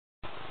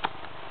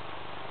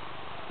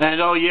And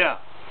oh yeah,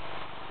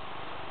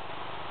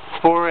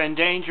 for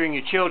endangering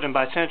your children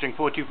by censoring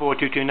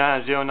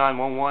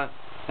 424-229-0911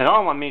 and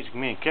all my means of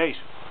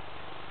communication,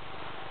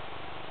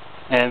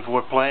 and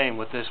for playing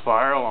with this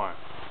fire alarm.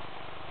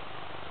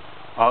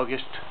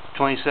 August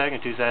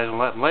 22nd,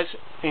 2011. Let's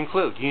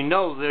include, you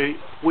know,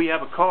 we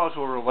have a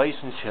causal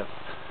relationship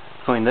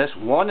between this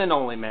one and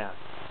only man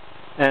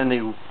and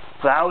the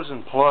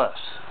 1,000+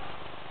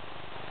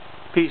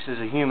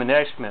 pieces of human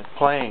excrement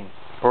playing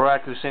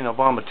Barack Hussein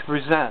Obama to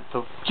present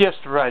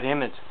just the right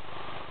image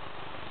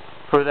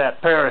for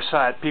that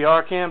parasite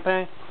PR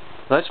campaign.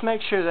 Let's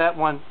make sure that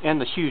one in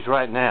the shoes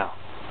right now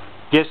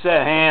gets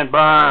that hand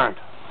burned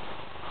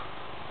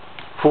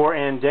for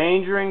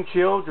endangering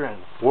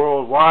children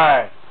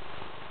worldwide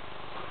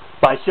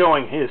by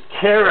showing his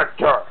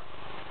character,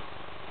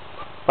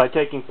 by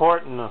taking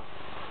part in the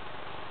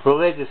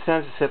religious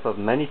censorship of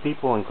many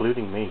people,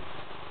 including me.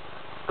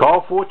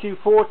 Call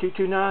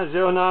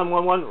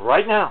 424-229-0911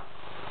 right now.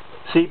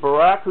 See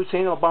Barack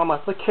Hussein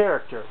Obama, the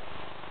character,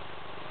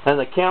 and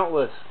the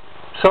countless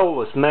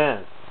soulless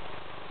men,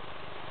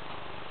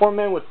 or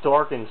men with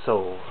darkened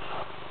souls,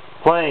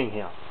 playing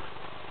him.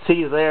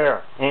 See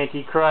their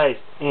anti-Christ,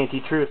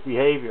 anti-truth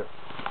behavior.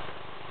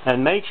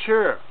 And make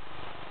sure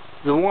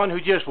the one who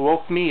just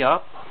woke me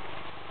up,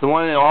 the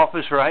one in the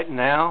office right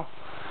now,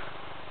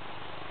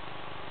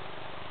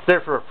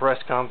 there for a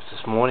press conference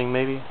this morning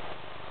maybe,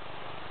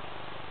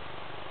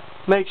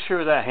 make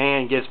sure that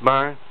hand gets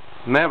burned.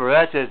 Remember,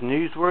 that's as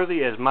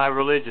newsworthy as my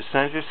religious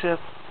censorship.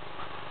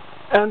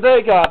 And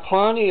they got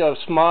plenty of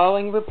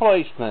smiling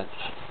replacements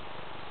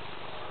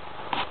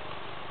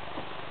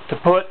to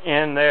put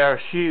in their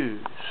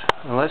shoes.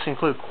 And let's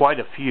include quite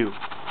a few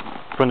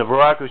from the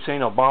Barack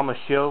Hussein Obama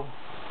show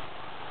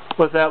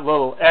with that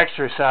little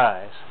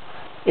exercise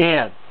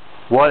in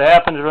what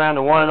happens around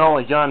the one and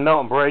only John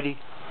Milton Brady.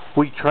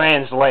 We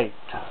translate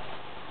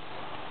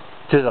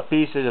to the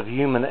pieces of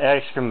human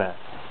excrement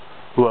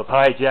who have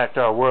hijacked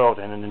our world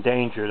and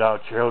endangered our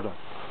children.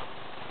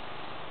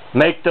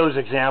 Make those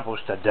examples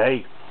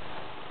today.